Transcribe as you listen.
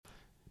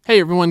Hey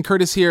everyone,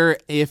 Curtis here.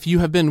 If you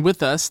have been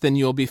with us, then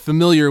you'll be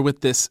familiar with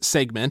this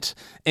segment.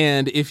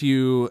 And if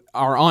you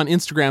are on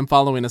Instagram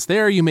following us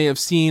there, you may have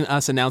seen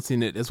us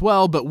announcing it as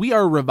well. But we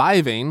are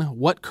reviving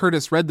What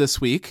Curtis Read This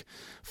Week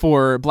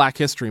for Black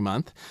History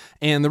Month.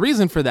 And the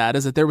reason for that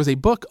is that there was a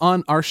book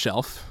on our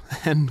shelf,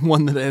 and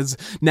one that is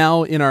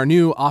now in our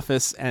new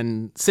office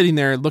and sitting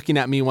there looking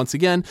at me once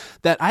again,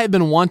 that I have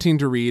been wanting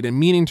to read and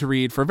meaning to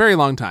read for a very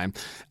long time.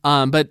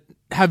 But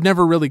have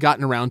never really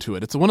gotten around to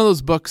it. It's one of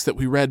those books that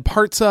we read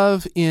parts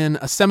of in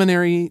a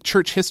seminary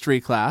church history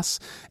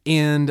class,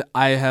 and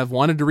I have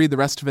wanted to read the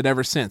rest of it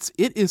ever since.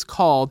 It is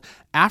called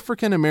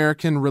African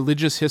American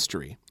Religious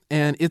History,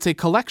 and it's a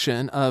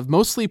collection of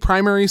mostly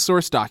primary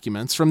source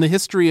documents from the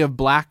history of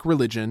Black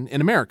religion in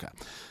America.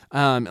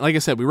 Like I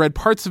said, we read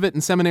parts of it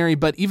in seminary,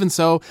 but even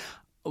so,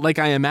 like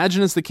I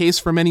imagine is the case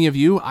for many of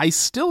you, I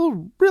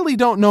still really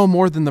don't know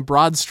more than the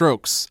broad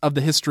strokes of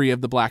the history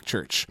of the Black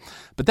church.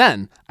 But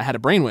then I had a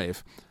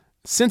brainwave.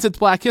 Since it's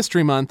Black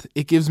History Month,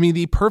 it gives me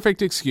the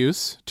perfect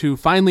excuse to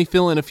finally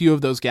fill in a few of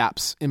those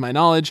gaps in my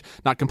knowledge,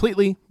 not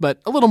completely, but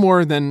a little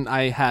more than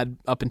I had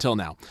up until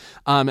now.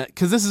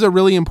 Because this is a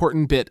really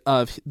important bit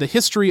of the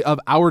history of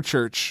our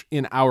church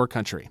in our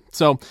country.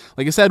 So,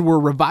 like I said, we're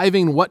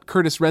reviving What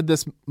Curtis Read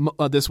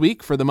this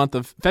week for the month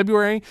of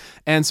February.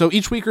 And so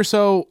each week or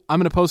so, I'm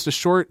going to post a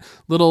short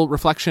little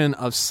reflection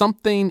of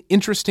something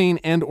interesting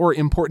and or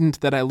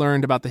important that I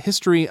learned about the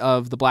history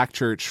of the Black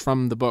church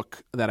from the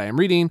book that I am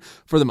reading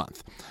for the month.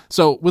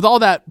 So with all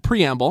that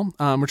preamble,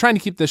 we're trying to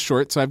keep this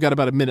short, so I've got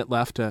about a minute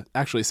left to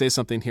actually say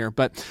something here.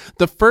 But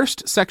the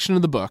first section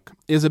of the book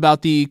is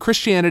about the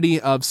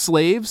Christianity of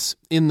slaves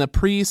in the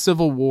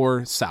pre-Civil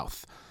War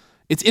South.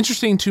 It's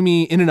interesting to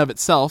me in and of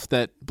itself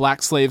that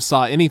Black slaves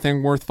saw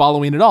anything worth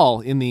following at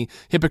all in the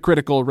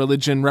hypocritical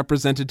religion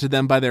represented to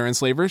them by their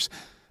enslavers.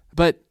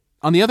 But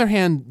on the other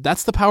hand,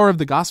 that's the power of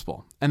the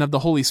gospel and of the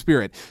Holy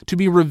Spirit, to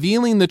be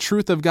revealing the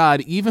truth of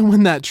God even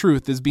when that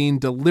truth is being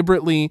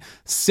deliberately,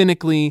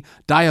 cynically,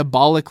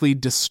 diabolically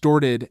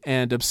distorted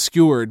and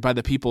obscured by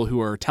the people who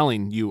are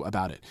telling you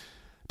about it.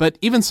 But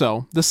even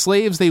so, the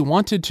slaves, they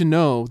wanted to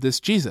know this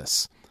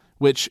Jesus,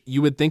 which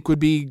you would think would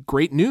be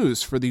great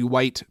news for the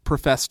white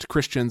professed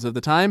Christians of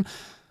the time.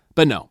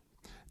 But no,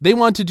 they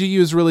wanted to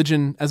use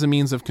religion as a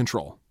means of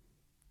control,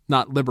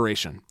 not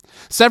liberation.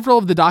 Several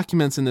of the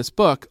documents in this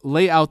book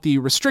lay out the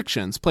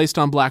restrictions placed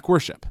on Black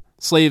worship.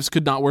 Slaves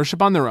could not worship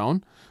on their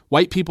own.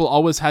 White people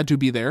always had to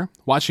be there,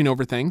 watching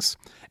over things.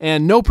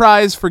 And no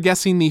prize for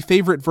guessing the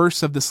favorite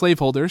verse of the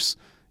slaveholders.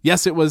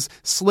 Yes, it was,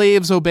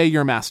 "Slaves, obey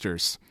your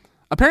masters."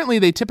 Apparently,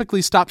 they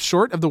typically stopped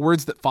short of the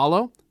words that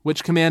follow,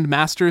 which command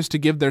masters to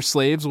give their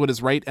slaves what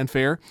is right and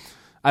fair.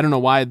 I don't know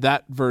why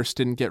that verse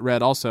didn't get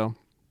read also.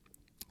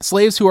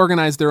 Slaves who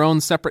organized their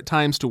own separate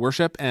times to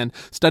worship and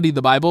study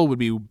the Bible would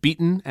be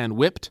beaten and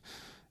whipped,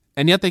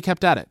 and yet they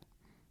kept at it,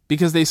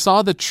 because they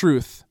saw the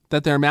truth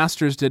that their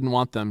masters didn't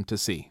want them to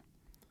see.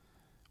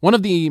 One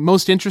of the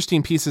most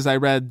interesting pieces I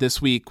read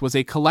this week was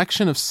a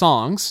collection of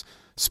songs,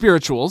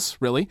 spirituals,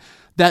 really,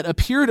 that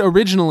appeared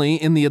originally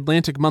in the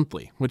Atlantic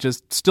Monthly, which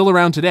is still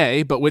around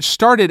today, but which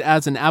started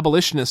as an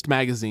abolitionist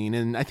magazine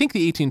in, I think,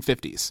 the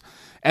 1850s.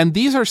 And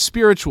these are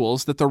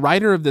spirituals that the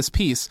writer of this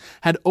piece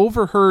had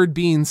overheard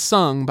being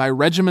sung by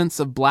regiments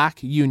of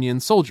Black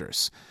Union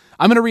soldiers.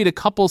 I'm going to read a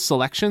couple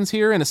selections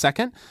here in a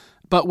second,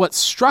 but what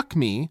struck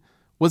me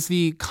was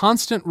the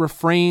constant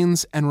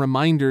refrains and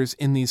reminders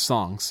in these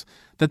songs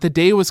that the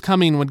day was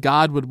coming when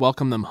God would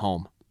welcome them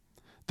home.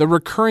 The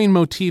recurring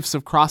motifs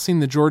of crossing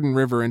the Jordan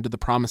River into the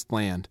Promised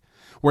Land,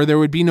 where there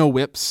would be no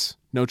whips,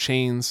 no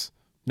chains,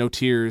 no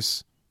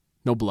tears,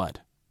 no blood.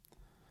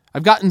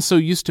 I've gotten so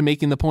used to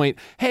making the point,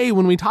 hey,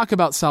 when we talk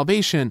about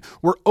salvation,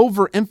 we're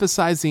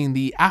overemphasizing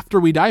the after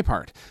we die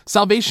part.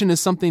 Salvation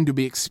is something to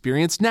be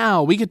experienced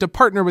now. We get to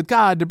partner with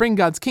God to bring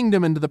God's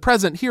kingdom into the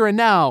present, here and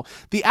now.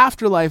 The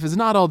afterlife is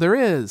not all there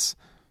is.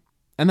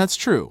 And that's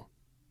true,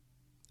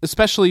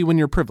 especially when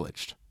you're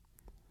privileged.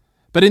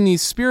 But in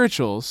these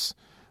spirituals,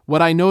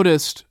 what I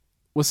noticed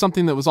was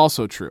something that was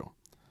also true.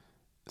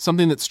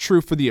 Something that's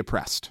true for the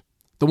oppressed,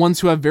 the ones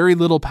who have very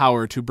little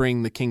power to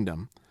bring the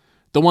kingdom.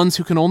 The ones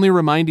who can only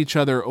remind each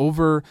other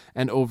over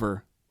and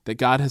over that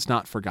God has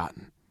not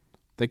forgotten,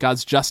 that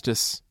God's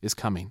justice is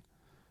coming,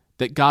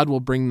 that God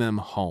will bring them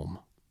home.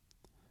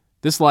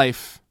 This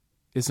life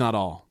is not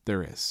all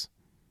there is.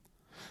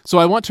 So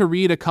I want to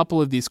read a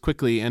couple of these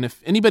quickly, and if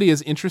anybody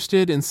is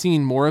interested in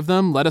seeing more of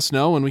them, let us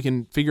know and we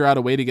can figure out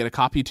a way to get a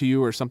copy to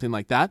you or something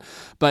like that.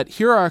 But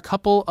here are a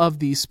couple of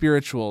these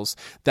spirituals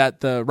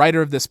that the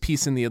writer of this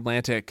piece in the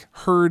Atlantic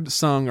heard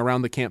sung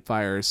around the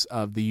campfires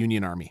of the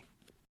Union Army.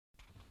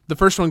 The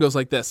first one goes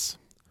like this.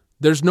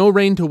 There's no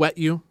rain to wet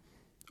you.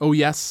 Oh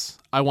yes,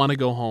 I want to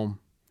go home.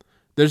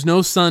 There's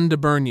no sun to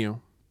burn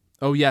you.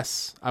 Oh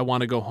yes, I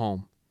want to go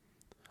home.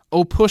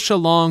 Oh push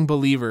along,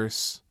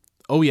 believers.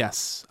 Oh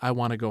yes, I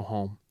want to go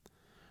home.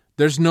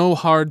 There's no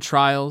hard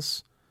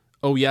trials.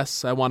 Oh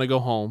yes, I want to go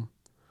home.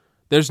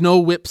 There's no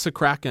whips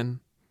a-crackin'.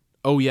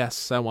 Oh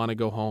yes, I want to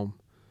go home.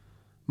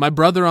 My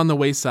brother on the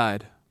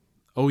wayside.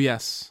 Oh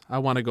yes, I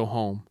want to go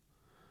home.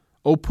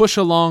 Oh, push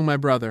along, my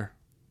brother.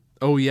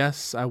 Oh,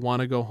 yes, I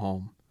want to go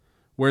home.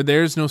 Where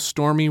there's no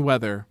stormy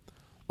weather.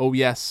 Oh,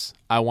 yes,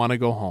 I want to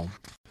go home.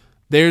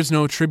 There's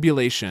no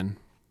tribulation.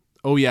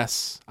 Oh,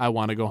 yes, I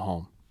want to go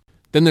home.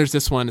 Then there's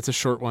this one. It's a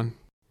short one.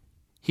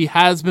 He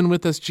has been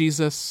with us,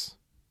 Jesus.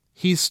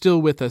 He's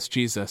still with us,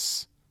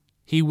 Jesus.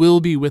 He will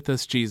be with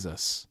us,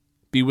 Jesus.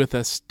 Be with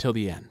us till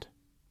the end.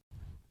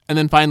 And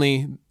then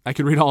finally, I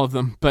could read all of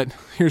them, but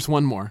here's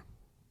one more.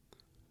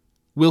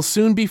 We'll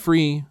soon be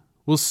free.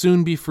 We'll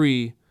soon be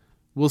free.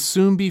 We'll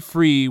soon be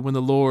free when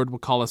the Lord will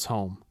call us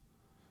home.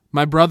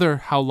 My brother,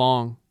 how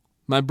long?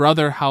 My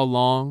brother, how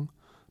long?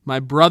 My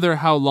brother,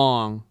 how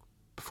long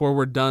before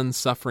we're done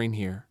suffering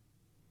here?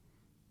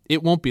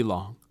 It won't be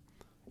long.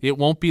 It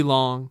won't be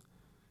long.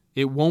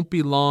 It won't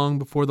be long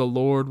before the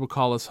Lord will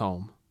call us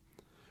home.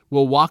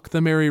 We'll walk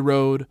the merry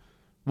road.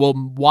 We'll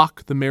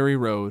walk the merry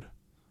road.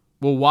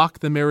 We'll walk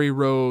the merry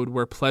road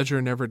where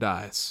pleasure never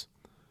dies.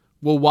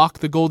 We'll walk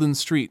the golden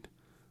street.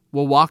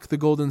 We'll walk the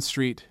golden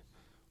street.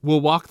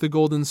 We'll walk the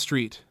golden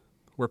street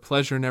where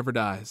pleasure never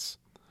dies.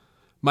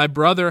 My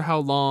brother, how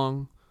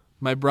long?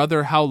 My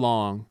brother, how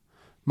long?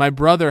 My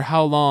brother,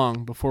 how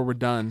long before we're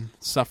done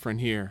suffering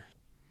here?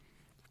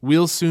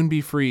 We'll soon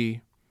be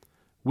free.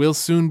 We'll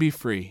soon be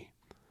free.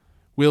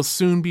 We'll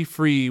soon be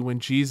free when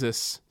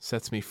Jesus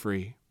sets me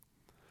free.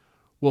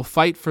 We'll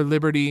fight for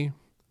liberty.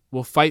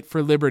 We'll fight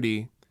for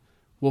liberty.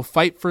 We'll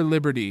fight for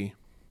liberty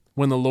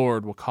when the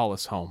Lord will call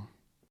us home.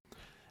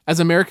 As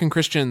American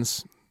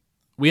Christians,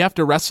 we have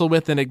to wrestle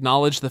with and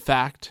acknowledge the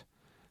fact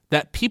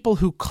that people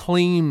who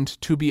claimed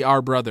to be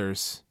our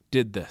brothers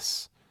did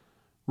this,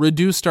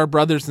 reduced our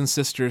brothers and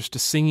sisters to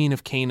singing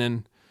of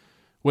Canaan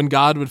when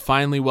God would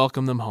finally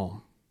welcome them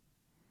home.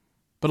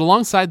 But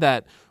alongside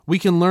that, we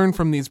can learn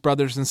from these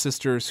brothers and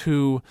sisters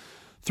who,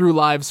 through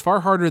lives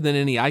far harder than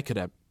any I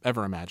could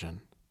ever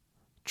imagine,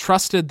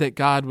 trusted that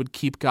God would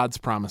keep God's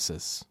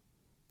promises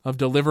of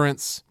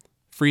deliverance,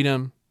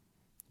 freedom,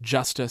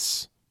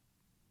 justice,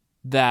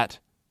 that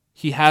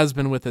He has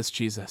been with us,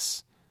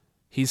 Jesus.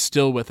 He's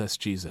still with us,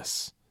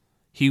 Jesus.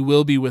 He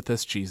will be with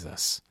us,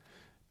 Jesus.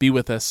 Be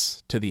with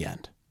us to the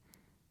end.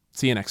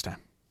 See you next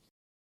time.